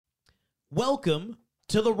Welcome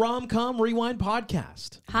to the Rom-Com Rewind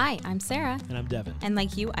Podcast. Hi, I'm Sarah. And I'm Devin. And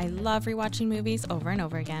like you, I love rewatching movies over and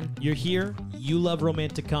over again. You're here, you love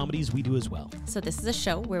romantic comedies, we do as well. So this is a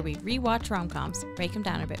show where we rewatch rom-coms, break them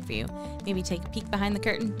down a bit for you, maybe take a peek behind the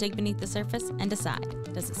curtain, dig beneath the surface, and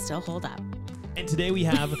decide, does it still hold up? And today we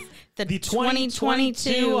have the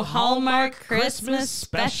 2022 Hallmark Christmas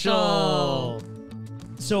Special.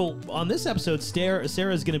 So on this episode,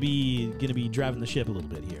 Sarah's gonna be driving the ship a little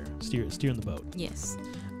bit here, steering the boat. Yes.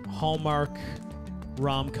 Hallmark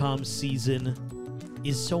rom-com season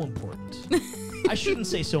is so important. I shouldn't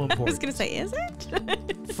say so important. I was gonna say, is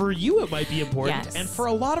it? For you, it might be important, Yes. and for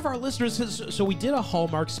a lot of our listeners, so we did a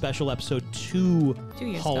Hallmark special episode two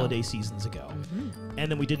years holiday ago. seasons ago,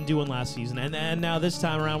 and then we didn't do one last season, and now this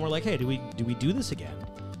time around we're like, hey, do we do this again?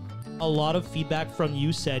 A lot of feedback from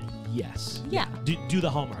you said yes. Yeah. Do the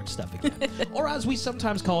Hallmark stuff again. Or as we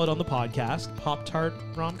sometimes call it on the podcast, Pop-Tart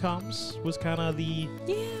rom-coms was kind of the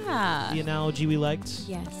analogy we liked.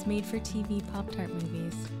 Yes, made-for-TV Pop-Tart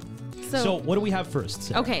movies. So what do we have first,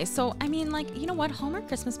 Sarah? Okay, so I mean, like, you know what? Hallmark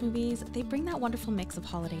Christmas movies, they bring that wonderful mix of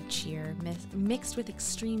holiday cheer mixed with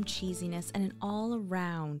extreme cheesiness and an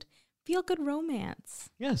all-around feel-good romance.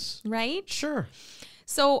 Yes. Right? Sure.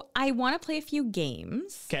 So I want to play a few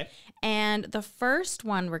games. Okay. And the first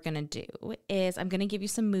one we're going to do is I'm going to give you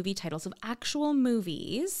some movie titles of actual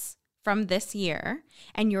movies from this year.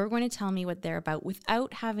 And you're going to tell me what they're about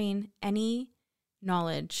without having any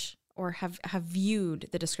knowledge or have viewed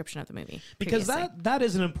the description of the movie. Because previously. that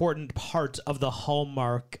is an important part of the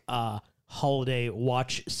Hallmark holiday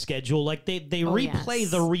watch schedule. Like they replay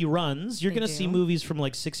the reruns. You're going to see movies from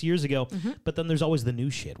like 6 years ago, but then there's always the new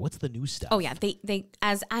shit. What's the new stuff? Oh yeah, they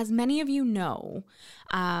as many of you know,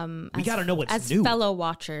 we got to know what's as new. fellow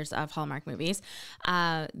watchers of Hallmark movies,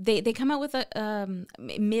 they come out with a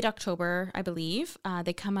mid-October, I believe.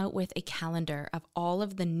 They come out with a calendar of all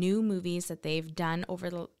of the new movies that they've done over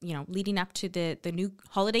the leading up to the new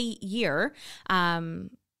holiday year.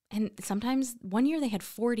 And sometimes one year they had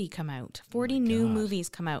 40 come out, 40 new movies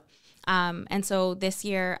come out. And so this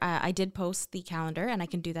year I did post the calendar, and I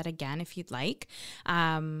can do that again if you'd like.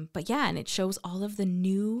 But yeah, and it shows all of the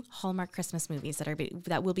new Hallmark Christmas movies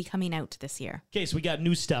that will be coming out this year. Okay, so we got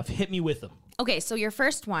new stuff. Hit me with them. Okay, so your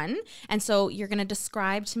first one, and so you're going to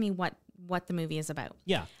describe to me what the movie is about.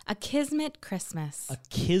 Yeah. A Kismet Christmas. A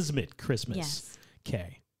Kismet Christmas. Yes.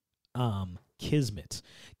 Okay. Kismet.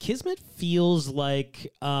 Kismet feels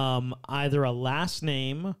like either a last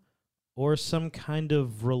name or some kind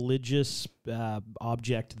of religious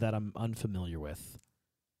object that I'm unfamiliar with.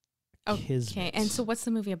 Kismet. Okay, and so what's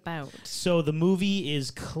the movie about? So the movie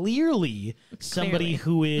is clearly somebody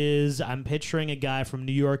who is, I'm picturing a guy from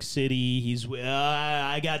New York City. He's,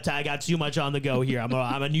 I got too much on the go here. I'm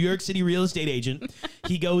a New York City real estate agent.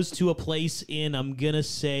 He goes to a place in, I'm going to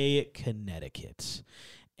say, Connecticut.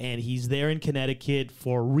 And he's there in Connecticut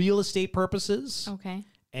for real estate purposes. Okay.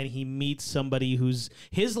 And he meets somebody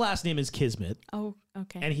his last name is Kismet. Oh,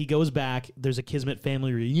 okay. And he goes back. There's a Kismet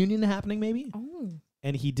family reunion happening, maybe. Oh.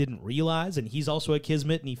 And he didn't realize, and he's also a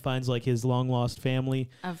Kismet, and he finds like his long lost family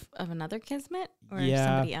Of another Kismet or Yeah,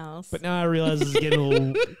 somebody else. But now I realize it's getting a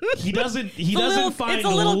little. He doesn't find it's a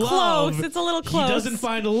little love. close. It's a little close. He doesn't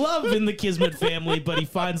find love in the Kismet family, but he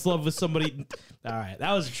finds love with somebody. All right,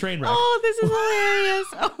 that was a train wreck. Oh, this is hilarious!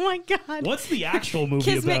 Oh my god. What's the actual movie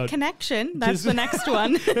Kismet about? Connection. That's the next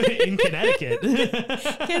one. In Connecticut.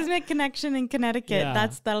 Kismet Connection in Connecticut. Yeah.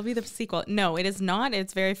 That'll be the sequel. No, it is not.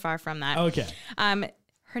 It's very far from that. Okay.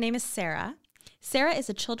 Her name is Sarah. Sarah is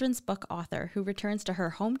a children's book author who returns to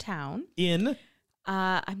her hometown. In?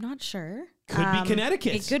 I'm not sure. Could be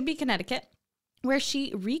Connecticut. It could be Connecticut, where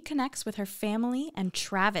she reconnects with her family and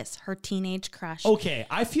Travis, her teenage crush. Okay,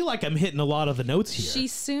 I feel like I'm hitting a lot of the notes here. She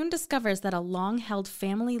soon discovers that a long-held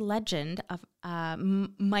family legend of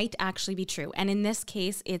might actually be true. And in this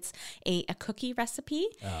case, it's a cookie recipe.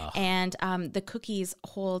 Ugh. And the cookies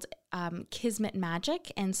hold Kismet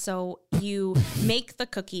magic. And so you make the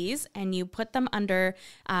cookies and you put them under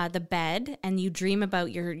the bed and you dream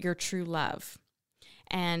about your true love.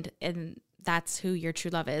 And that's who your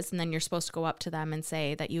true love is. And then you're supposed to go up to them and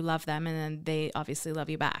say that you love them. And then they obviously love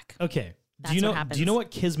you back. Okay. That's Do you what happens. Do you know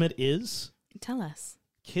what Kismet is? Tell us.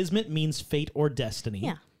 Kismet means fate or destiny.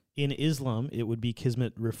 Yeah. In Islam, it would be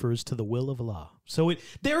Kismet refers to the will of Allah. So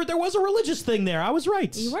there was a religious thing there. I was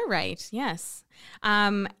right. You were right. Yes.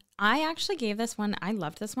 I actually gave this one. I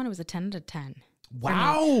loved this one. It was a 10 out of 10.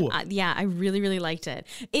 Wow. Yeah, I really, really liked it.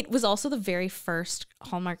 It was also the very first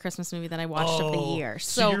Hallmark Christmas movie that I watched of the year.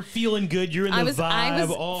 So you're feeling good. You're in the vibe. I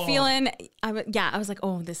was feeling, I was like,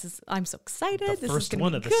 oh, I'm so excited. The first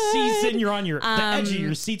one of the season. You're on the edge of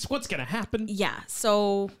your seats. What's going to happen? Yeah.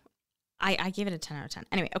 So I gave it a 10 out of 10.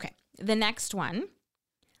 Anyway, okay. The next one,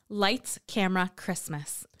 Lights, Camera,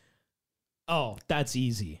 Christmas. Oh, that's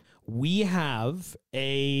easy. We have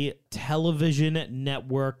a television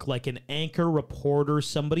network, like an anchor reporter,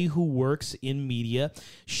 somebody who works in media.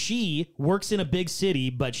 She works in a big city,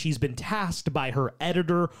 but she's been tasked by her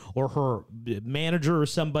editor or her manager or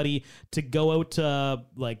somebody to go out to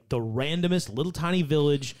like the randomest little tiny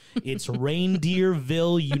village. It's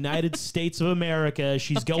Reindeerville, United States of America.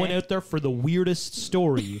 She's going out there for the weirdest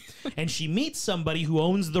story. And she meets somebody who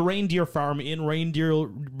owns the reindeer farm in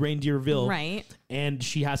Reindeerville. Right. And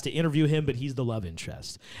she has to interview him, but he's the love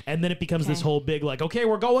interest. And then it becomes this whole big like, okay,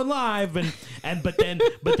 we're going live, but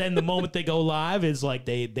then the moment they go live is like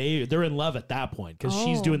they're in love at that point because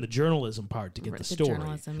she's doing the journalism part to get the story,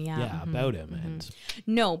 about him. And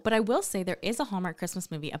no, but I will say there is a Hallmark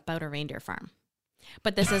Christmas movie about a reindeer farm,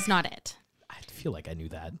 but this is not it. I feel like I knew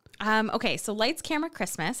that. Okay, so Lights, Camera,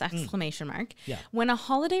 Christmas! ! Yeah. When a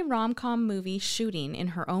holiday rom-com movie shooting in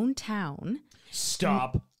her own town.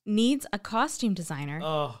 Stop. Needs a costume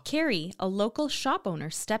designer, Carrie, a local shop owner,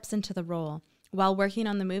 steps into the role. While working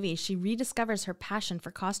on the movie, she rediscovers her passion for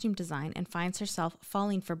costume design and finds herself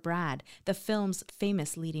falling for Brad, the film's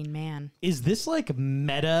famous leading man. Is this like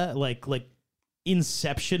meta, like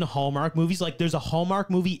Inception Hallmark movies? Like there's a Hallmark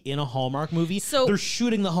movie in a Hallmark movie? So they're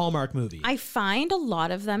shooting the Hallmark movie. I find a lot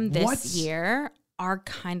of them this year are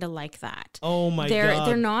kind of like that. Oh my God.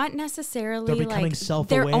 They're not necessarily they're becoming like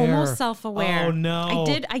self-aware. They're almost self-aware. Oh no.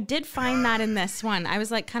 I did find that in this one. I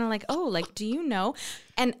was like kind of like, oh, like do you know?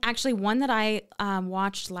 And actually one that I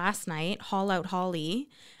watched last night, Haul Out Holly.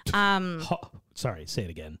 Sorry, say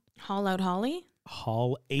it again. Haul Out Holly?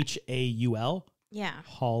 Haul Haul? Yeah.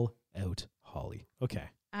 Haul Out Holly. Okay.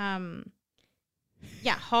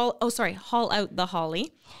 Yeah, Haul Out the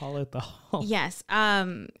Holly. Haul Out the Holly. Yes.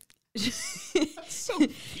 So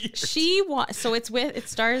weird. It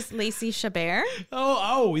stars Lacey Chabert.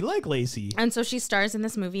 Oh, we like Lacey. And so she stars in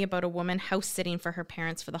this movie about a woman house sitting for her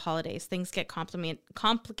parents for the holidays. Things get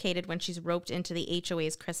complicated when she's roped into the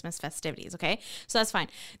HOA's Christmas festivities. Okay, so that's fine.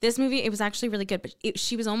 This movie, it was actually really good, but it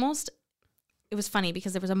was funny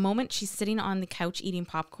because there was a moment she's sitting on the couch eating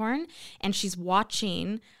popcorn and she's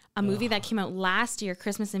watching a movie that came out last year,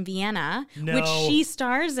 Christmas in Vienna, which she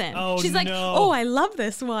stars in. She's like, oh, I love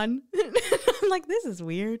this one. I'm like, this is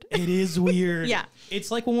weird. It is weird. Yeah.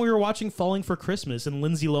 It's like when we were watching Falling for Christmas and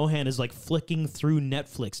Lindsay Lohan is like flicking through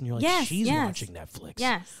Netflix and you're like, she's watching Netflix.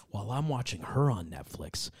 Yes. While I'm watching her on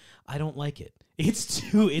Netflix. I don't like it. It's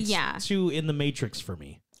too in the Matrix for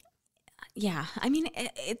me. Yeah. I mean,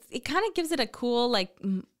 it kind of gives it a cool, like,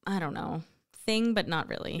 I don't know, thing, but not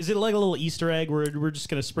really. Is it like a little Easter egg where we're just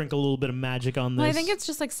going to sprinkle a little bit of magic on this? Well, I think it's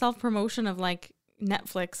just like self-promotion of like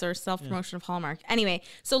Netflix or self-promotion of Hallmark. Anyway,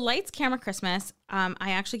 so Lights, Camera, Christmas.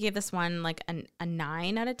 I actually gave this one like a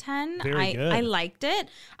 9 out of 10. Very good. I liked it.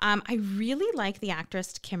 I really like the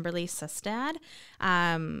actress Kimberly Sustad.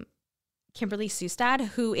 Kimberly Sustad,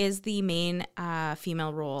 who is the main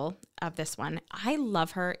female role of this one. I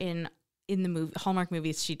love her in the movie Hallmark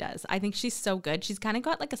movies she does. I think she's so good. She's kind of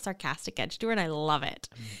got like a sarcastic edge to her and I love it.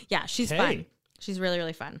 Yeah, she's fun. She's really,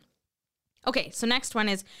 really fun. Okay, so next one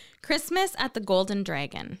is Christmas at the Golden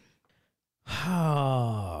Dragon.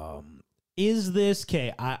 Is this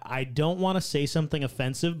okay? I don't want to say something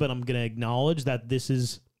offensive, but I'm going to acknowledge that this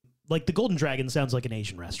is like the Golden Dragon sounds like an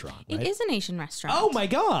Asian restaurant, right? It is an Asian restaurant. Oh my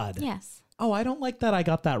God. Yes. Oh, I don't like that I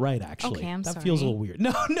got that right, actually. Okay, I'm that sorry. feels a little weird.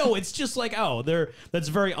 No, it's just like, that's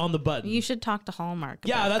very on the button. You should talk to Hallmark.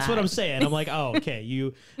 Yeah, that's what I'm saying. I'm like,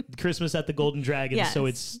 okay, Christmas at the Golden Dragon, yes. So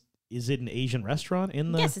is it an Asian restaurant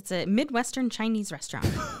in the... Yes, it's a Midwestern Chinese restaurant.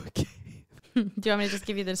 Okay. Do you want me to just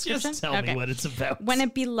give you the description? Just tell me what it's about. When a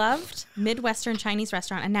beloved Midwestern Chinese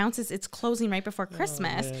restaurant announces it's closing right before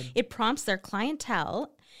Christmas, it prompts their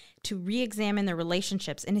clientele to re-examine their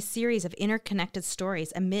relationships in a series of interconnected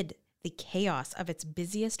stories amid the chaos of its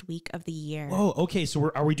busiest week of the year. Oh, okay. So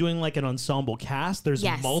are we doing like an ensemble cast? There's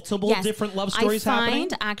multiple different love stories happening? I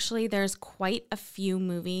find actually there's quite a few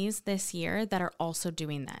movies this year that are also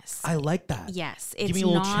doing this. I like that. Yes. Give It's me a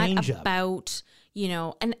little not change about,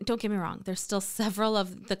 and don't get me wrong, there's still several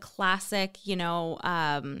of the classic,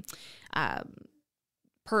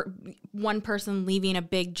 one person leaving a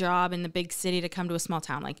big job in the big city to come to a small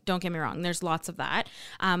town. Like, don't get me wrong, there's lots of that.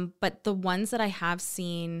 But the ones that I have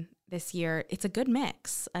seen this year, it's a good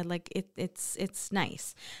mix. I like it. It's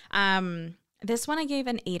nice. This one I gave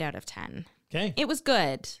an 8 out of 10. Okay. It was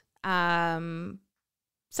good. Some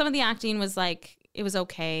of the acting was like, it was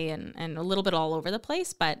okay and a little bit all over the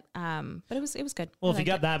place, but it was good. Well, if you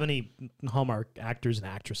got that many Hallmark actors and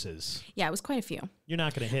actresses, yeah, it was quite a few. You're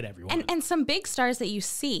not going to hit everyone. And some big stars that you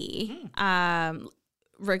see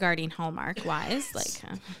regarding Hallmark wise, like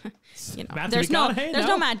there's no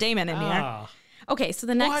Matt Damon in here. Okay, so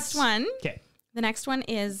the next one. Okay. The next one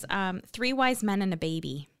is 3 Wise Men and a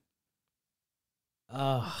Baby.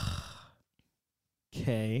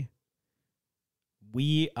 Okay.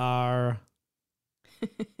 We are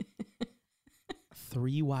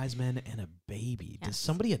 3 wise men and a baby. Yes. Does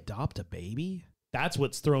somebody adopt a baby? That's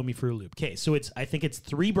what's throwing me for a loop. Okay, so I think it's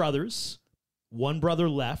 3 brothers. 1 brother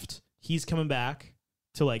left. He's coming back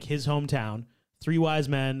to like his hometown. 3 wise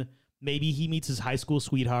men. Maybe he meets his high school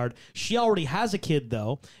sweetheart. She already has a kid,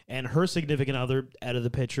 though, and her significant other out of the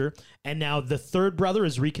picture. And now the 3rd brother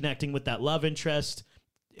is reconnecting with that love interest.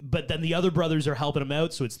 But then the other brothers are helping him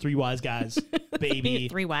out, so it's 3 wise guys, baby.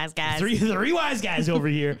 3 wise guys. Three wise guys over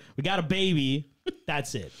here. We got a baby.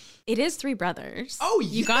 That's it. It is 3 brothers. Oh,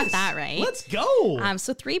 you got that right. Let's go.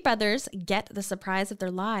 So 3 brothers get the surprise of their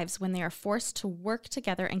lives when they are forced to work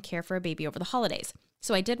together and care for a baby over the holidays.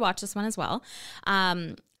 So I did watch this one as well.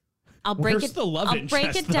 I'll break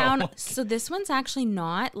it down. Though? So this one's actually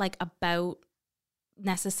not like about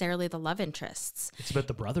necessarily the love interests. It's about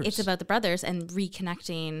the brothers. It's about the brothers and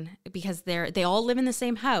reconnecting because they all live in the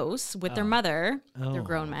same house with their mother. They're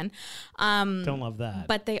grown men. Don't love that.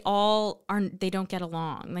 But they don't get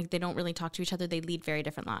along. Like they don't really talk to each other. They lead very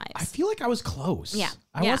different lives. I feel like I was close. Yeah.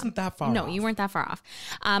 I wasn't that far off. No, you weren't that far off.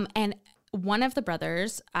 And one of the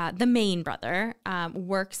brothers, the main brother,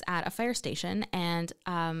 works at a fire station, and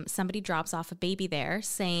somebody drops off a baby there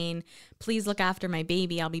saying, please look after my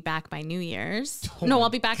baby. I'll be back by New Year's. I'll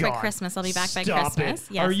be back by Christmas. I'll be back by Christmas.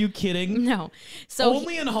 Yes. Are you kidding? No. So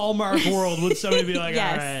only in Hallmark world would somebody be like,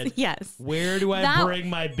 yes, all right, yes. Where do I bring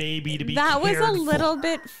my baby to be That was a little for?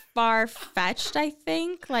 bit far-fetched, I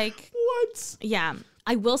think. Like, what? Yeah.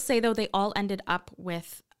 I will say, though, they all ended up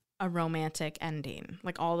with a romantic ending,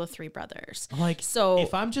 like all the 3 brothers. Like, so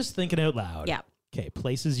if I'm just thinking out loud, yeah. Okay,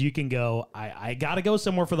 places you can go. I gotta go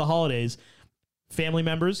somewhere for the holidays. Family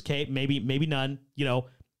members, okay, maybe none.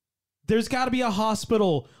 There's got to be a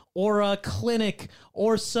hospital or a clinic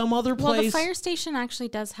or some other place. Well, the fire station actually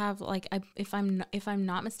does have like if I'm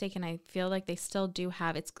not mistaken, I feel like they still do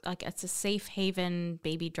have it's a safe haven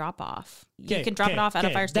baby drop off. You can drop it off at a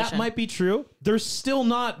fire station. That might be true. They're still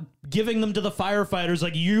not giving them to the firefighters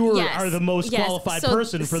like you are the most qualified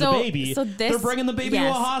person for the baby. So they're bringing the baby to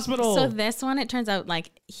a hospital. So this one, it turns out like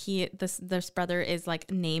this brother is like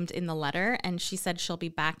named in the letter, and she said she'll be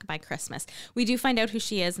back by Christmas. We do find out who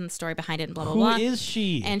she is and the story behind it and blah, blah, blah. Who is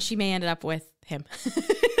she? And she may end up with him.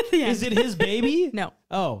 Is it his baby? No.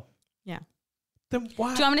 Oh. Yeah. Then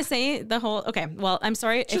why? Do you want me to say the whole? Okay. Well, I'm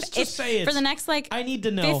sorry. Just say it. For the next I need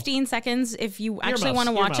to know 15 seconds. If you actually want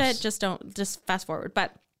to watch it, just fast forward.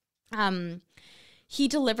 But he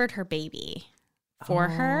delivered her baby for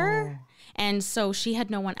her. And so she had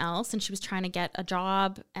no one else, and she was trying to get a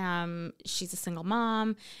job. She's a single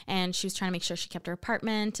mom, and she was trying to make sure she kept her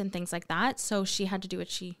apartment and things like that. So she had to do what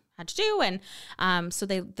she had to do. And so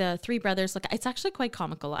the 3 brothers, look, it's actually quite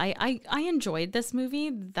comical. I enjoyed this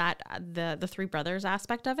movie, that the 3 brothers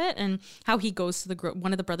aspect of it, and how he goes to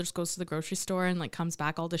one of the brothers goes to the grocery store and like comes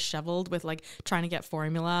back all disheveled with like trying to get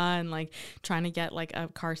formula and like trying to get like a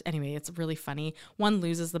car. Anyway, it's really funny. One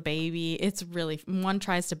loses the baby. One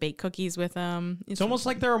tries to bake cookies with him. It's almost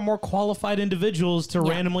like there are more qualified individuals to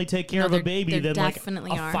randomly take care of a baby than like a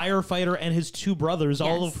firefighter and his 2 brothers,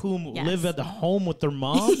 all of whom live at the home with their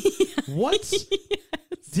mom. What?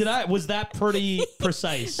 Yes. Was that pretty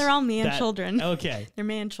precise? They're all man children. Okay. They're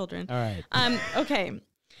man children. All right. Okay.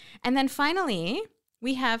 And then finally,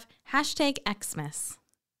 we have #Xmas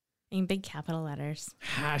in big capital letters.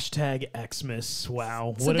 #Xmas.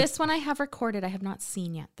 Wow. So this one I have recorded. I have not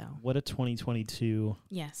seen yet, though. What a 2022.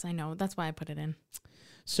 Yes, I know. That's why I put it in.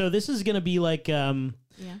 So this is going to be like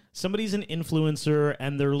somebody's an influencer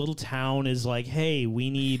and their little town is like, hey,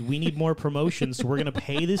 we need more promotion. So we're going to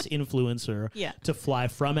pay this influencer to fly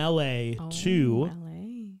from LA to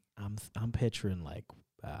LA. I'm picturing like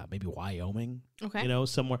maybe Wyoming, okay,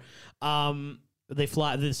 somewhere. This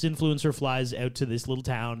influencer flies out to this little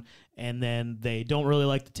town, and then they don't really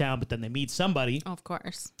like the town, but then they meet somebody. Of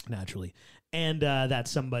course. Naturally. And that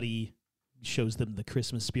somebody shows them the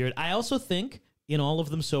Christmas spirit. I also think in all of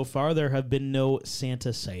them so far, there have been no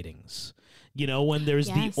Santa sightings. When there's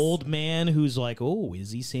the old man who's like, oh,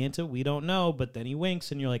 is he Santa? We don't know. But then he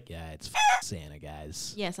winks and you're like, yeah, it's Santa,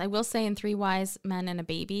 guys. Yes, I will say in Three Wise Men and a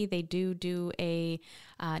Baby, they do a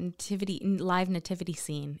live nativity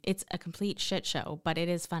scene. It's a complete shit show, but it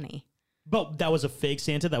is funny. But that was a fake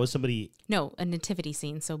Santa? That was somebody... No, a nativity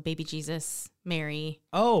scene. So baby Jesus, Mary.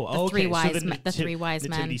 Oh, okay. The three wise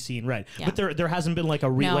men. Nativity scene, right. Yeah. But there hasn't been like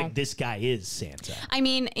a real, No. like, this guy is Santa. I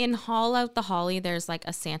mean, in Haul Out the Holly, there's like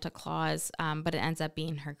a Santa Claus, but it ends up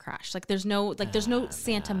being her crush. Like there's no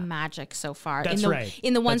Santa magic so far. That's right.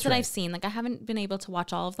 In the ones That's that right. I've seen, like I haven't been able to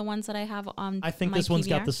watch all of the ones that I have on I think my this one's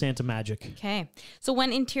got PVR. the Santa magic. Okay. So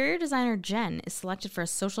when interior designer Jen is selected for a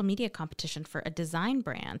social media competition for a design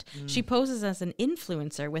brand, she poses as an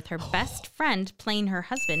influencer with her best friend playing her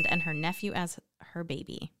husband and her nephew as her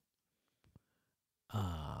baby.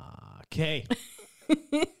 Okay.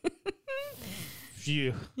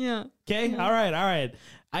 Phew. Yeah. Okay. All right.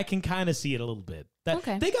 I can kind of see it a little bit.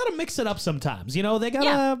 Okay. They got to mix it up sometimes. You know, they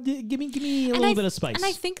got to give me a little bit of spice. And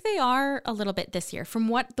I think they are a little bit this year. From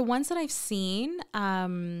what the ones that I've seen,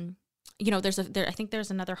 I think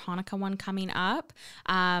there's another Hanukkah one coming up.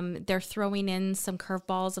 They're throwing in some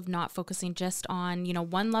curveballs of not focusing just on,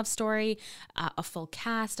 one love story, a full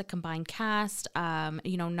cast, a combined cast,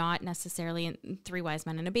 not necessarily in Three Wise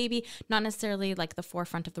Men and a Baby, not necessarily like the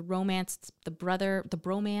forefront of the romance, the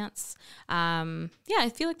bromance. I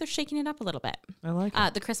feel like they're shaking it up a little bit. I like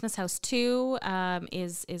it. The Christmas House 2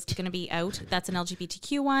 is going to be out. That's an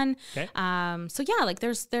LGBTQ one. Okay.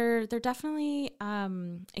 They're definitely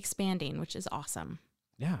expanding, which is awesome.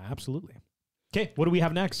 Yeah, absolutely. Okay, what do we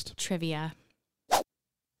have next? Trivia.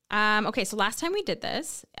 Okay, so last time we did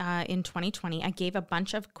this in 2020, I gave a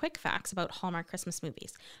bunch of quick facts about Hallmark Christmas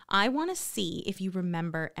movies. I want to see if you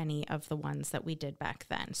remember any of the ones that we did back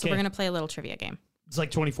then. So we're going to play a little trivia game. It's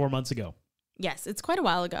like 24 months ago. Yes, it's quite a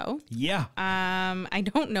while ago. Yeah. I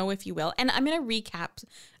don't know if you will. And I'm going to recap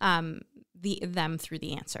them through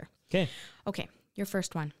the answer. Okay. Okay, your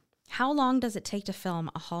first one. How long does it take to film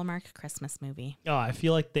a Hallmark Christmas movie? Oh, I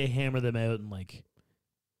feel like they hammer them out in like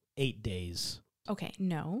 8 days. Okay,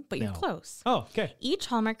 no, but you're close. Oh, okay. Each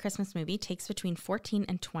Hallmark Christmas movie takes between 14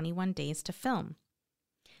 and 21 days to film.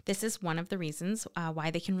 This is one of the reasons why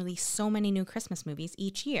they can release so many new Christmas movies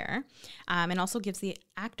each year, and also gives the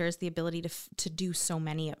actors the ability to do so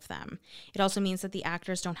many of them. It also means that the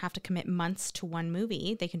actors don't have to commit months to one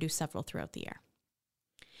movie. They can do several throughout the year.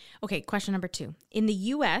 Okay, question number 2. In the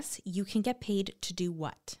U.S., you can get paid to do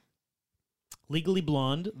what? Legally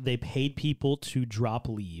Blonde, they paid people to drop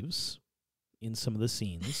leaves in some of the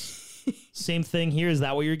scenes. Same thing here. Is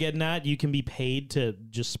that what you're getting at? You can be paid to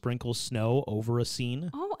just sprinkle snow over a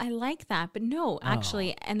scene? Oh, I like that. But no,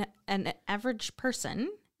 actually, an average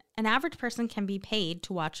person can be paid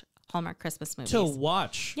to watch Hallmark Christmas movies. To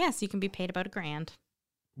watch? Yes, you can be paid about $1,000.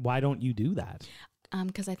 Why don't you do that?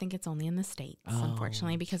 Because I think it's only in the States,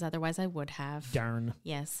 unfortunately, because otherwise I would have. Darn.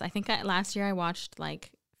 Yes. I think last year I watched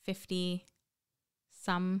like 50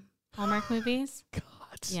 some Hallmark movies. God.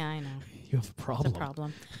 Yeah, I know. You have a problem. It's a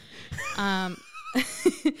problem.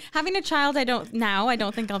 Having a child, I don't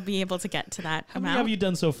think I'll be able to get to that How amount. many have you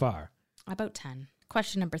done so far? About 10.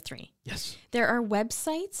 Question number 3. Yes. There are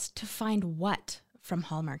websites to find what from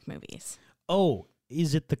Hallmark movies? Oh,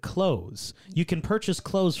 is it the clothes? You can purchase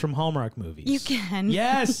clothes from Hallmark movies. You can.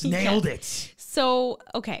 Yes, nailed it. So,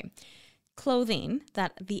 okay. Clothing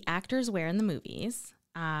that the actors wear in the movies,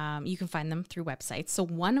 you can find them through websites. So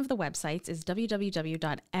one of the websites is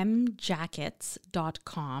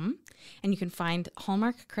www.mjackets.com, and you can find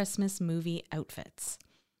Hallmark Christmas movie outfits.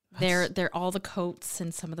 They're all the coats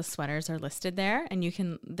and some of the sweaters are listed there, and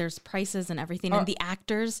there's prices and everything, and the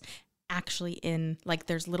actors actually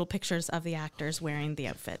there's little pictures of the actors wearing the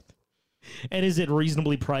outfit. And is it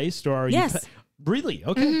reasonably priced, or are Yes. Really?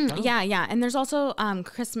 Okay. Mm-hmm. Wow. Yeah. And there's also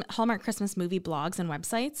Hallmark Christmas movie blogs and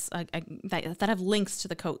websites that have links to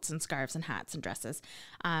the coats and scarves and hats and dresses.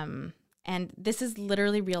 And this is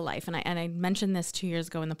literally real life. And I mentioned this 2 years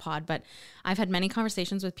ago in the pod, but I've had many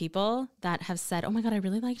conversations with people that have said, oh my God, I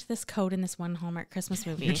really liked this coat in this one Hallmark Christmas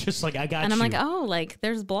movie. You're just like, I got and you. I'm like, oh,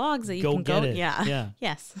 there's blogs that you can go. Get it. Yeah.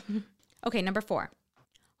 Yes. Okay. Number 4,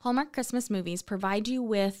 Hallmark Christmas movies provide you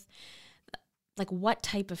with what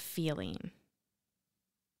type of feeling?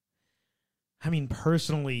 I mean,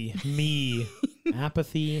 personally, me,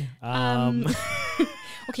 apathy.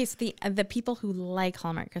 Okay, so the people who like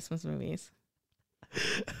Hallmark Christmas movies.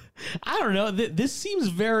 I don't know. This seems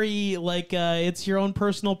very like it's your own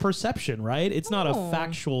personal perception, right? It's not a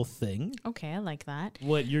factual thing. Okay, I like that.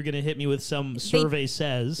 What you're going to hit me with some survey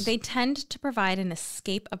says. They tend to provide an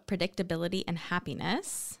escape of predictability and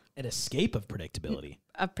happiness. An escape of predictability.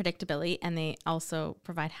 And they also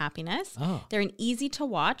provide happiness. Oh. They're an easy to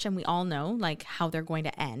watch, and we all know like how they're going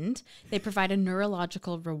to end. They provide a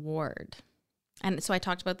neurological reward. And so I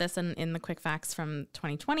talked about this in the quick facts from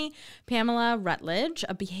 2020. Pamela Rutledge,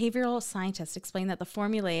 a behavioral scientist, explained that the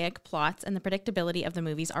formulaic plots and the predictability of the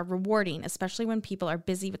movies are rewarding, especially when people are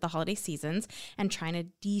busy with the holiday seasons and trying to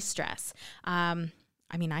de-stress. I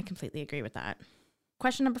completely agree with that.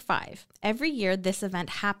 Question number 5. Every year this event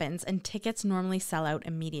happens and tickets normally sell out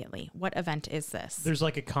immediately. What event is this? There's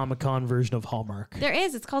like a Comic-Con version of Hallmark. There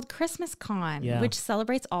is. It's called Christmas Con, which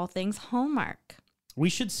celebrates all things Hallmark. We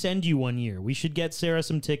should send you one year. We should get Sarah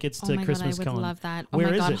some tickets to Christmas Con. I would love that.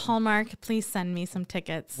 Where is it? Hallmark, please send me some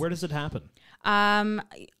tickets. Where does it happen? I'm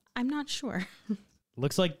not sure.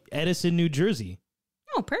 Looks like Edison, New Jersey.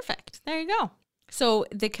 Oh, perfect. There you go. So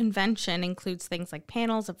the convention includes things like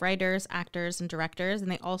panels of writers, actors, and directors, and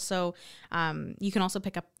they also, you can also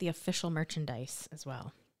pick up the official merchandise as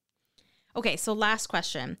well. Okay, so last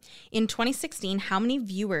question. In 2016, how many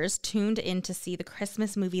viewers tuned in to see the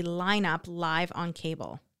Christmas movie lineup live on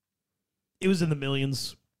cable? It was in the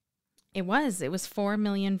millions. It was 4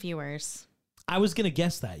 million viewers. I was going to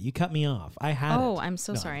guess that. You cut me off. I had it. Oh, I'm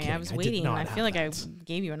so sorry. I was waiting. I feel like I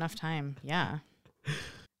gave you enough time. Yeah.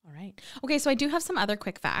 All right. Okay, so I do have some other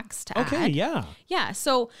quick facts to add. Okay, yeah. Yeah,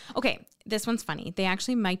 so, okay, this one's funny. They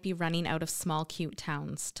actually might be running out of small, cute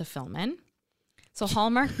towns to film in. So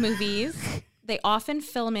Hallmark movies, they often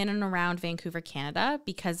film in and around Vancouver, Canada,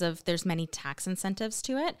 because there's many tax incentives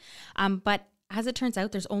to it. But as it turns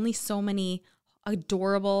out, there's only so many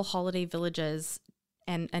adorable holiday villages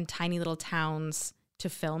and tiny little towns to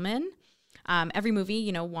film in. Every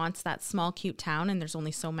movie, wants that small, cute town, and there's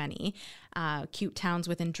only so many cute towns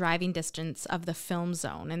within driving distance of the film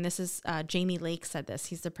zone. And this is Jamie Lake said this.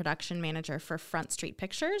 He's the production manager for Front Street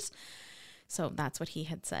Pictures. So that's what he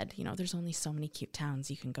had said. There's only so many cute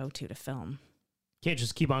towns you can go to film. Can't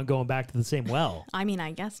just keep on going back to the same well. I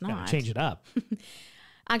guess not. Gotta change it up.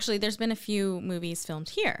 Actually, there's been a few movies filmed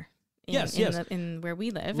here. In where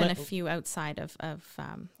we live, and a few outside of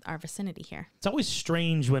our vicinity here. It's always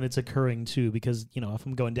strange when it's occurring too, because if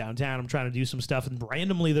I'm going downtown, I'm trying to do some stuff, and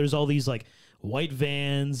randomly there's all these like white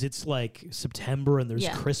vans. It's like September, and there's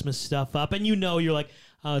Christmas stuff up, and you're like,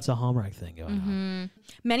 oh, it's a Hallmark thing going on.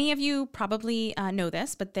 Many of you probably know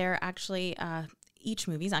this, but they're actually each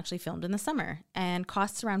movie's actually filmed in the summer and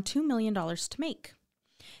costs around $2 million to make.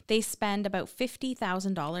 They spend about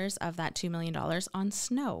 $50,000 of that $2 million on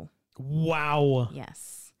snow. Wow.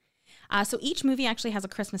 Yes. So each movie actually has a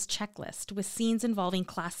Christmas checklist with scenes involving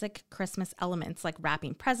classic Christmas elements like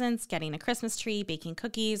wrapping presents, getting a Christmas tree, baking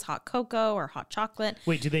cookies, hot cocoa, or hot chocolate.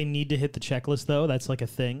 Wait, do they need to hit the checklist though? That's like a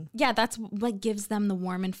thing? Yeah, that's what gives them the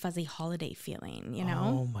warm and fuzzy holiday feeling,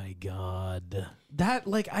 Oh my God. That,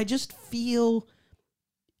 I just feel,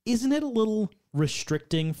 isn't it a little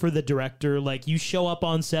restricting for the director? Like, you show up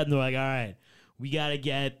on set and they're like, all right, we got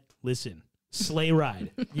to listen, sleigh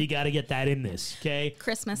ride. You got to get that in this, okay?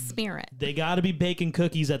 Christmas spirit. They got to be baking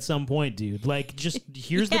cookies at some point, dude. Like, just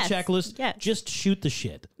here's the checklist. Yes. Just shoot the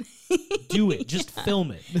shit. Do it. Just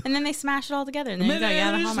film it. And then they smash it all together. And then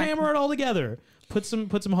they just hammer it all together. Put some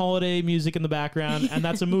holiday music in the background, and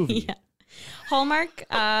that's a movie. Yeah. Hallmark.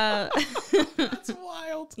 That's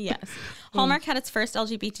wild. Yes. Hallmark had its first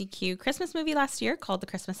LGBTQ Christmas movie last year called The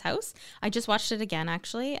Christmas House. I just watched it again,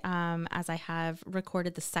 actually, as I have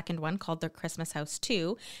recorded the second one called The Christmas House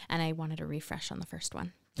 2, and I wanted a refresh on the first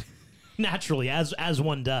one. Naturally, as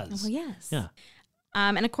one does. Well, yes. Yeah.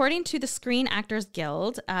 And according to the Screen Actors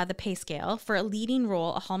Guild, the pay scale, for a leading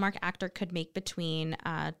role, a Hallmark actor could make between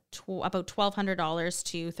about $1,200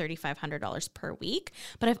 to $3,500 per week.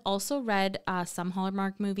 But I've also read some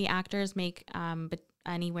Hallmark movie actors make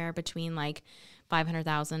anywhere between like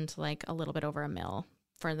 $500,000 to like a little bit over $1 million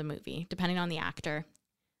for the movie, depending on the actor.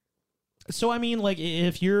 So,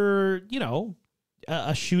 if you're,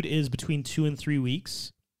 a shoot is between 2 and 3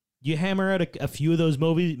 weeks, you hammer out a few of those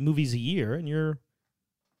movies a year, and you're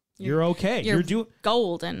okay. You're doing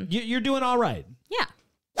golden. You're doing all right.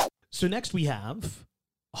 Yeah. So next we have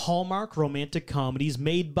Hallmark romantic comedies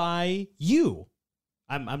made by you.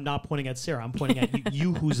 I'm not pointing at Sarah. I'm pointing at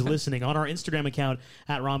you who's listening. On our Instagram account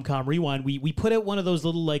at Romcom Rewind, we put out one of those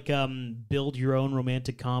little build your own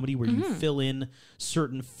romantic comedy where you fill in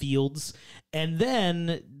certain fields, and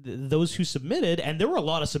then those who submitted, and there were a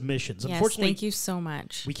lot of submissions. Yes, unfortunately, thank you so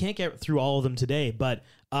much. We can't get through all of them today, but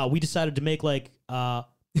we decided to make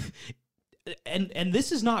and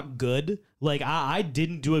this is not good. I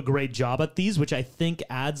didn't do a great job at these, which I think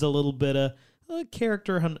adds a little bit of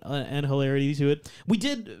character and hilarity to it. We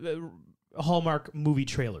did Hallmark movie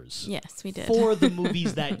trailers. Yes, we did. For the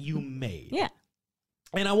movies that you made. Yeah.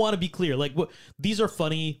 And I want to be clear, like, these are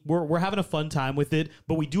funny. We're having a fun time with it,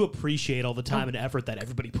 but we do appreciate all the time and effort that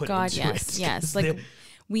everybody put into it. Yes. Like,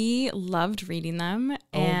 we loved reading them.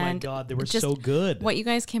 Oh my God, they were so good. What you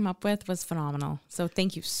guys came up with was phenomenal. So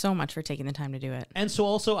thank you so much for taking the time to do it. And so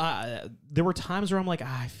also, there were times where I'm like,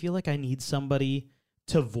 I feel like I need somebody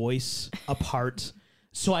to voice a part.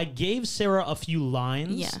 So I gave Sarah a few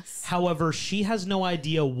lines. Yes. However, she has no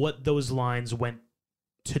idea what those lines went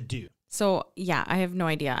to do. So, yeah, I have no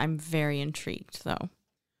idea. I'm very intrigued, though.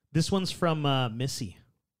 This one's from Missy.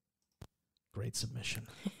 Great submission.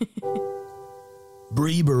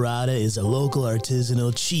 Brie Barada is a local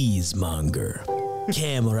artisanal cheesemonger.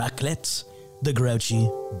 Cam Raclette, the grouchy,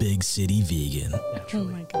 big city vegan. Oh,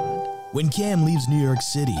 my God. When Cam leaves New York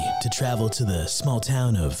City to travel to the small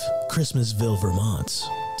town of Christmasville, Vermont,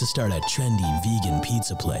 to start a trendy vegan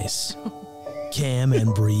pizza place, Cam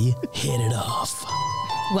and Brie hit it off.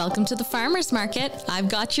 Welcome to the farmer's market. I've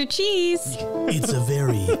got your cheese. It's a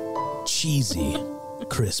very cheesy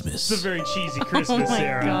Christmas. It's a very cheesy Christmas,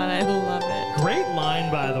 Sarah. Oh, my God, I love it. Great line,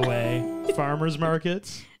 by the way. Farmers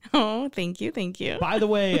markets. Oh, thank you. By the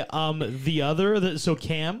way, so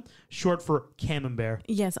Cam, short for Camembert.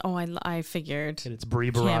 Yes. Oh, I figured. And it's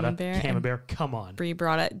Brie Barada. Camembert. Camembert, come on. Brie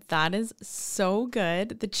Barada. That is so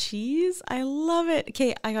good. The cheese, I love it.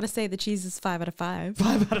 Okay, I gotta say the cheese is 5 out of 5.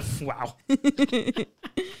 5 out of, wow.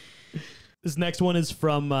 This next one is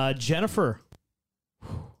from Jennifer.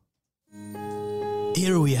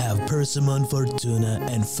 Here we have Persimmon Fortuna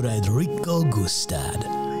and Federico Gustad.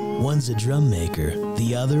 One's a drum maker,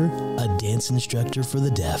 the other a dance instructor for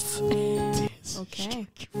the deaf. Okay.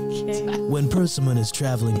 When Persimmon is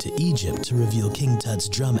traveling to Egypt to reveal King Tut's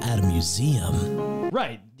drum at a museum,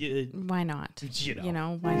 right. Why not? You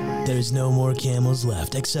know. Why not? There's no more camels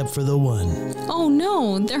left except for the one. Oh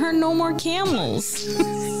no, there are no more camels.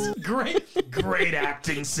 Great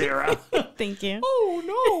acting, Sarah. Thank you. Oh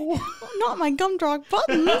no. Not my gumdrop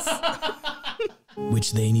buttons.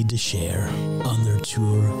 Which they need to share on their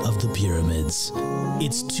tour of the pyramids.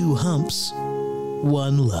 It's 2 humps,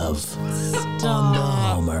 1 love. On the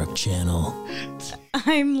Hallmark Channel.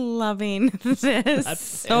 I'm loving this That's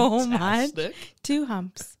so fantastic. much. 2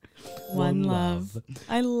 humps, 1 love.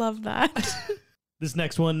 I love that. This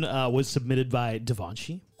next one was submitted by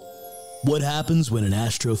Devanshi. What happens when an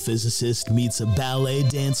astrophysicist meets a ballet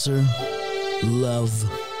dancer? Love.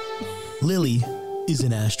 Lily is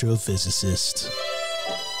an astrophysicist.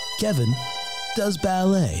 Kevin does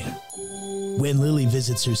ballet. When Lily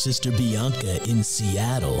visits her sister Bianca in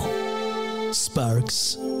Seattle,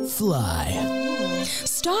 sparks fly.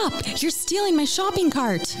 Stop! You're stealing my shopping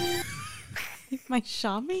cart. My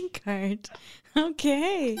shopping cart?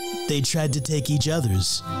 Okay. They tried to take each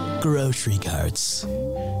other's grocery carts.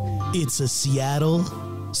 It's a Seattle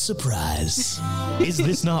surprise. Is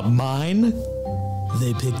this not mine?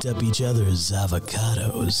 They picked up each other's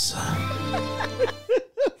avocados.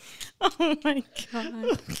 Oh my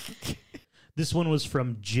God. This one was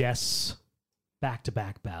from Jess.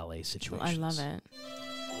 Back-to-back ballet situations. I love it.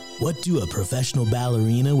 What do a professional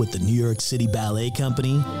ballerina with the New York City Ballet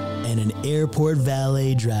Company and an airport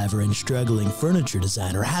valet driver and struggling furniture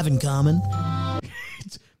designer have in common?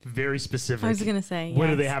 It's very specific. I was going to say, What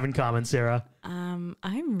do yes. they have in common, Sarah?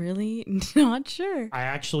 I'm really not sure.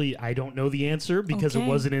 I don't know the answer because it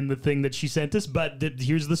wasn't in the thing that she sent us, but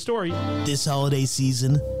here's the story. This holiday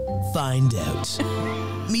season, find out.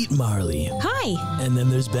 Meet Marley. Hi. And then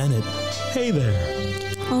there's Bennett. Hey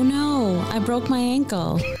there. Oh no, I broke my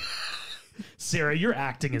ankle. Sarah, your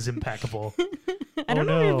acting is impeccable. I don't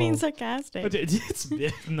know if you're being sarcastic. But it's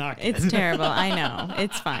not good. It's terrible. I know.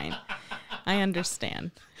 It's fine. I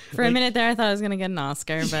understand. For a minute there, I thought I was going to get an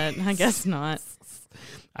Oscar, but I guess not.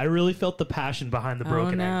 I really felt the passion behind the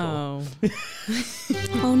broken ankle.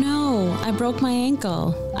 Oh no, I broke my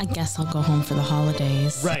ankle. I guess I'll go home for the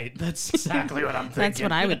holidays. Right. That's exactly what I'm thinking. That's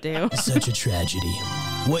what I would do. Such a tragedy.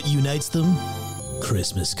 What unites them?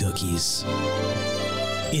 Christmas cookies.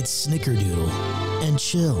 It's Snickerdoodle and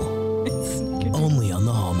Chill. Only on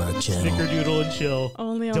the Hallmark Channel. Snickerdoodle and Chill.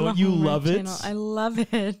 Only on Don't the you Hallmark love it? Channel. I love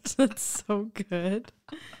it. That's so good.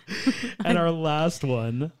 And our last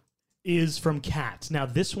one is from Kat. Now,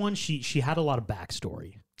 this one, she had a lot of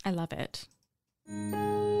backstory. I love it.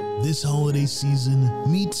 This holiday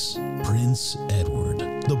season meets Prince Edward,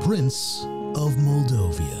 the Prince of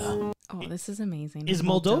Moldova. Oh, this is amazing. Is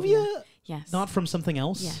Moldova Yes. not from something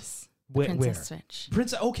else? Yes. Where? Princess Switch.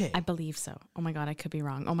 Prince, okay. I believe so. Oh my God, I could be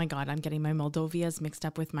wrong. Oh my God, I'm getting my Moldovias mixed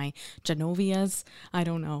up with my Genovias. I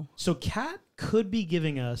don't know. So Kat could be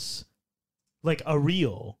giving us like a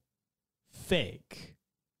real fake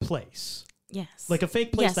place. Yes. Like a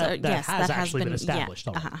fake place Yes, that has that actually been established.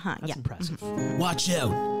 Yeah. already. That's impressive. Watch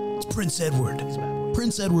out. It's Prince Edward. He's a bad boy.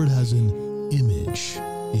 Prince Edward has an image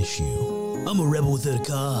issue. I'm a rebel without a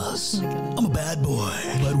cause. I'm a bad boy.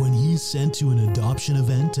 But when he's sent to an adoption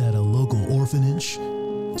event at a local orphanage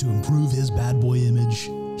to improve his bad boy image,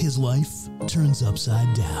 his life turns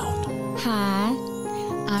upside down. Hi,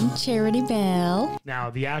 I'm Charity Bell. Now,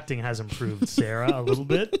 the acting has improved, Sarah, a little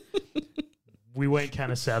bit. We went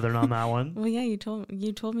kind of southern on that one. Well, yeah, you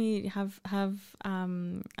told me have a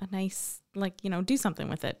nice, like, do something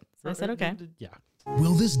with it. So I said okay. Yeah.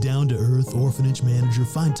 Will this down-to-earth orphanage manager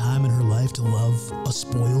find time in her life to love a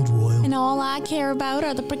spoiled royal? And all I care about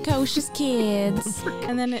are the precocious kids.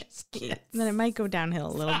 And then it might go downhill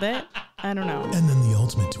a little bit. I don't know. And then the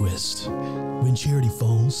ultimate twist. When Charity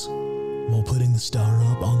falls, while putting the star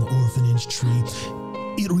up on the orphanage tree,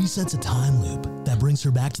 it resets a time loop that brings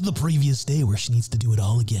her back to the previous day where she needs to do it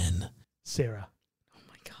all again. Sarah. Oh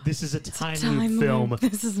my God. This is a time Time loop film. loop.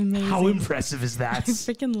 This is amazing. How impressive is that? I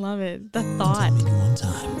freaking love it. The And thought. tell me one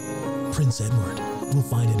time, Prince Edward will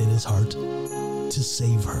find it in his heart to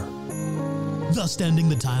save her, thus ending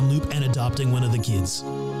the time loop and adopting one of the kids.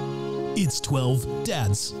 It's 12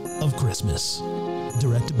 Dads of Christmas,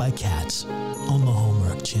 directed by Kat on the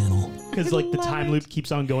Hallmark channel. Because like the love time it. loop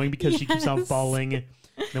keeps on going because she keeps on Yes. falling.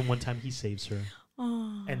 Then one time he saves her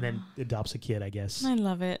Oh, and then adopts a kid, I guess. I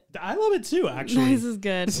love it. I love it too, actually. This is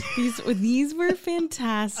good. These were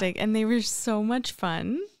fantastic, and they were so much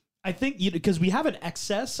fun. I think because we have an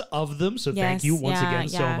excess of them, so thank Yes, you once again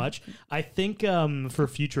so yeah. much. I think for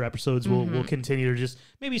future episodes we'll continue to just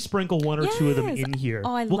maybe sprinkle one or two of them Yes. in here.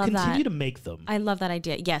 Oh, I we'll love continue that. to make them. I love that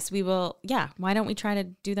idea. Yes, we will. Yeah, why don't we try to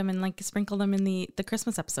do them and like sprinkle them in the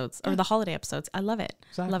Christmas episodes or the holiday episodes? I love it.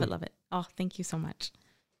 Exactly. Love it. Oh, thank you so much.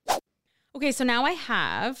 Okay, so now I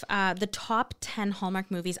have the top 10 Hallmark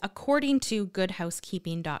movies according to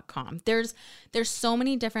goodhousekeeping.com. There's so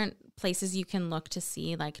many different places you can look to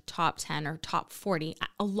see like top 10 or top 40.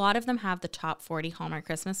 A lot of them have the top 40 Hallmark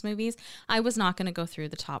Christmas movies. I was not going to go through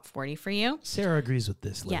the top 40 for you. Sarah agrees with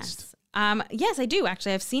this list. Yes. Yes, I do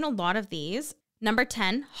actually. I've seen a lot of these. Number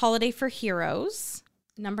 10, Holiday for Heroes.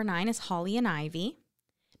 Number 9 is Holly and Ivy.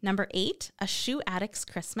 Number 8, A Shoe Addict's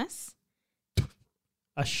Christmas.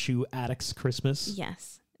 A Shoe Addict's Christmas.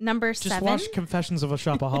 Yes. Number Just 7. watch Confessions of a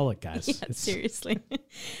Shopaholic, guys. Yeah, seriously.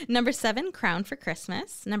 Number 7, Crown for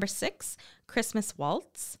Christmas. Number 6, Christmas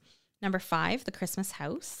Waltz. Number 5, The Christmas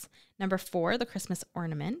House. Number 4, The Christmas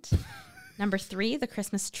Ornament. Number 3, The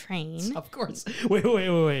Christmas Train. Of course.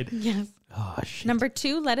 Wait. Yes. Oh, shit. Number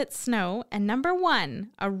 2, Let It Snow. And number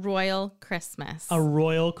 1, A Royal Christmas. A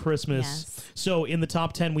Royal Christmas. Yes. So in the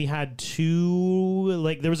top 10, we had 2,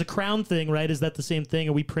 like there was a crown thing, right? Is that the same thing?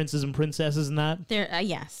 Are we princes and princesses in that? There,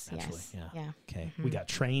 yes. Absolutely, Yes. yeah. Yeah. Okay. We got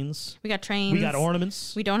trains. We got trains. We got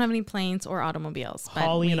ornaments. We don't have any planes or automobiles. But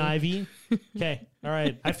Holly and Ivy. Okay. All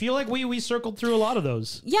right. I feel like we circled through a lot of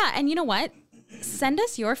those. Yeah. And you know what? Send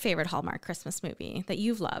us your favorite Hallmark Christmas movie that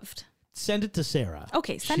you've loved. Send it to Sarah.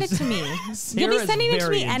 Okay, send it to me. You'll be Sarah's sending it to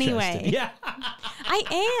very me anyway. interested. Yeah.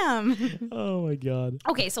 I am. Oh my God.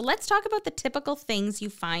 Okay, so let's talk about the typical things you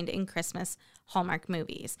find in Christmas Hallmark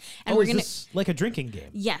movies. And Is this like a drinking game?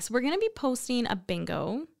 Yes, we're gonna be posting a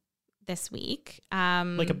bingo this week.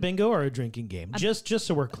 Like a bingo or a drinking game? Just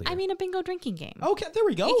so we're clear. I mean, a bingo drinking game. Okay, there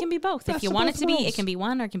we go. It can be both. That's If you the want it both to be, rules. it can be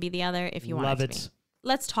one or it can be the other if you want Love it to it. be.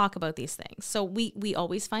 Let's talk about these things. So we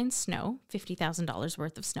always find snow, $50,000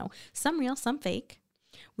 worth of snow. Some real, some fake.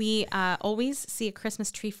 We always see a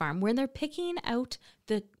Christmas tree farm where they're picking out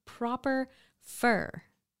the proper fur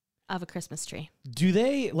of a Christmas tree. Do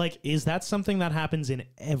they, like, is that something that happens in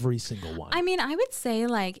every single one? I mean, I would say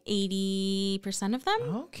like 80% of them.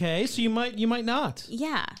 Okay, so you might not.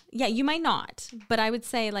 Yeah, you might not, but I would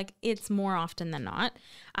say like it's more often than not.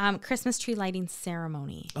 Christmas tree lighting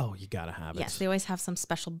ceremony. Oh, you gotta have it. Yes, they always have some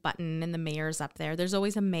special button and the mayor's up there. There's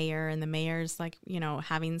always a mayor and the mayor's like,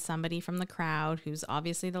 having somebody from the crowd who's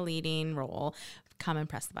obviously the leading role come and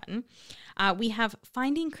press the button. We have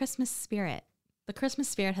Finding Christmas Spirit. The Christmas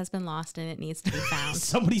spirit has been lost and it needs to be found.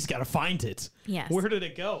 Somebody's got to find it. Yes. Where did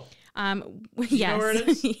it go? Yes. You know where it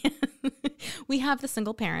is? We have the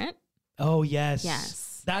single parent. Oh, yes.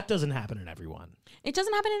 Yes. That doesn't happen in everyone. It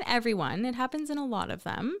doesn't happen in everyone. It happens in a lot of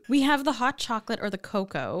them. We have the hot chocolate or the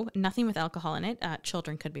cocoa. Nothing with alcohol in it.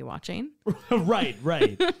 Children could be watching. right.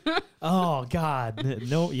 Oh, God.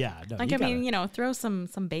 No, yeah. No, Like, throw some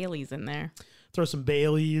Baileys in there. throw some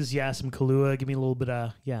Baileys. Yeah, some Kahlua. Give me a little bit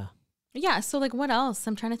of, yeah. Yeah, so like what else?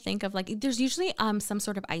 I'm trying to think of like there's usually some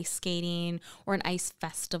sort of ice skating or an ice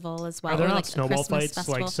festival as well. Are there or not like snowball fights?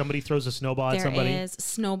 Festival. Like somebody throws a snowball at somebody? There is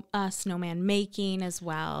snowman making as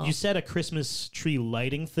well. You said a Christmas tree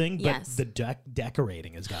lighting thing, but yes. the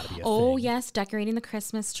decorating has got to be a thing. Oh, yes, decorating the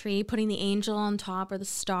Christmas tree, putting the angel on top or the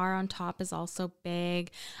star on top is also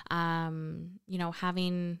big.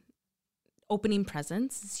 Having opening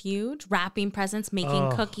presents is huge. Wrapping presents,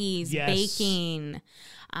 making cookies, baking.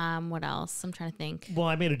 What else? I'm trying to think. Well,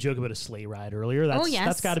 I made a joke about a sleigh ride earlier.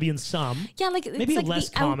 That's got to be in some. Yeah, like maybe it's like less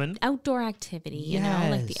common. Outdoor activity, you know,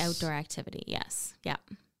 like the outdoor activity. Yes. Yeah.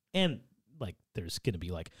 And like there's going to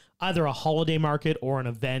be like either a holiday market or an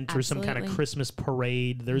event or some kind of Christmas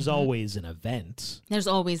parade. There's always an event. There's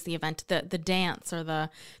always the event, the dance or the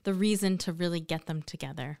reason to really get them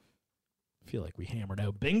together. I feel like we hammered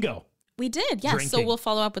out bingo. We did, yes. Drinking. So we'll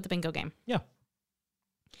follow up with the bingo game. Yeah.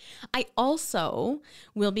 I also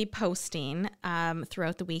will be posting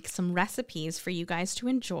throughout the week some recipes for you guys to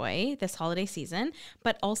enjoy this holiday season,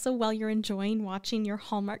 but also while you're enjoying watching your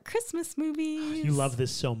Hallmark Christmas movies. You love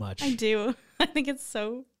this so much. I do. I think it's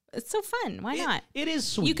so fun. Why not? It is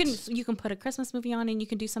sweet. You can put a Christmas movie on and you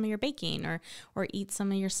can do some of your baking or eat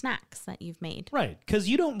some of your snacks that you've made. Right, because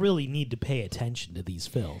you don't really need to pay attention to these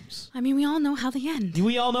films. I mean, we all know how they end.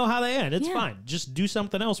 We all know how they end. It's fine. Just do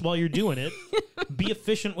something else while you're doing it. Be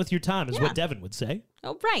efficient with your time is what Devin would say.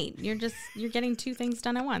 Oh, right. You're getting two things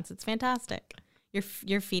done at once. It's fantastic.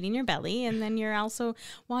 You're feeding your belly and then you're also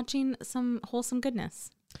watching some wholesome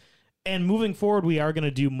goodness. And moving forward, we are going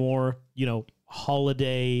to do more,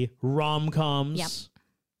 holiday rom-coms,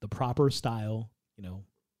 the proper style,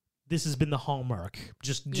 This has been the Hallmark,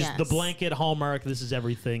 just the blanket Hallmark. This is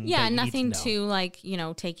everything. Yeah, nothing to like,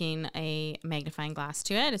 taking a magnifying glass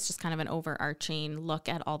to it. It's just kind of an overarching look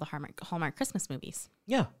at all the Hallmark Christmas movies.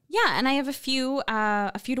 Yeah. Yeah, and I have a few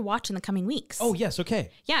to watch in the coming weeks. Oh, yes, okay.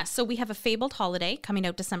 Yeah, so we have A Fabled Holiday coming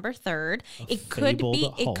out December 3rd. It could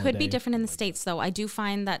be different in the States though. I do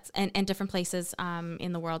find that and different places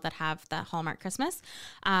in the world that have the Hallmark Christmas.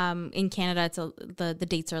 In Canada the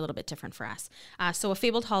dates are a little bit different for us. So A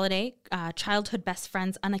Fabled Holiday, childhood best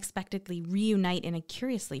friends unexpectedly reunite in a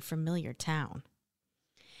curiously familiar town.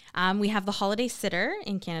 We have The Holiday Sitter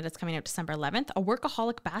in Canada. It's coming out December 11th. A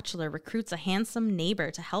workaholic bachelor recruits a handsome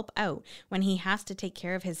neighbor to help out when he has to take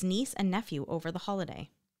care of his niece and nephew over the holiday.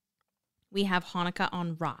 We have Hanukkah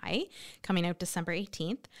on Rye coming out December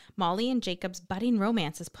 18th. Molly and Jacob's budding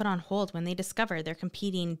romance is put on hold when they discover they're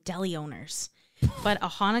competing deli owners. But a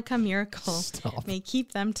Hanukkah miracle may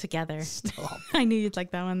keep them together. Stop. I knew you'd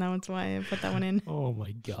like that one. That one's why I put that one in. Oh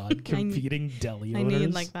my God. Competing deli owners. I knew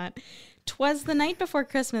you'd like that. 'Twas the Night Before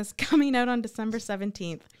Christmas coming out on December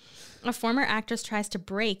 17th. A former actress tries to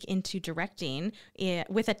break into directing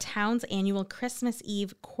with a town's annual Christmas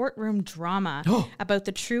Eve courtroom drama about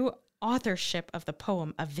the true authorship of the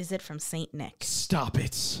poem A Visit from St. Nick. Stop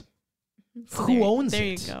it. So who owns it? There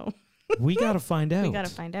you go. We got to find out. We got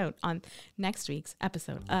to find out on next week's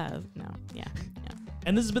episode of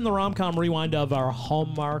And this has been the Rom-Com Rewind of our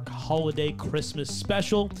Hallmark Holiday Christmas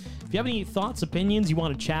Special. If you have any thoughts, opinions, you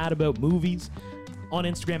want to chat about movies, on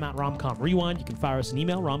Instagram at Romcom Rewind, you can fire us an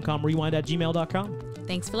email, romcomrewind@gmail.com.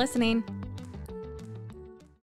 Thanks for listening.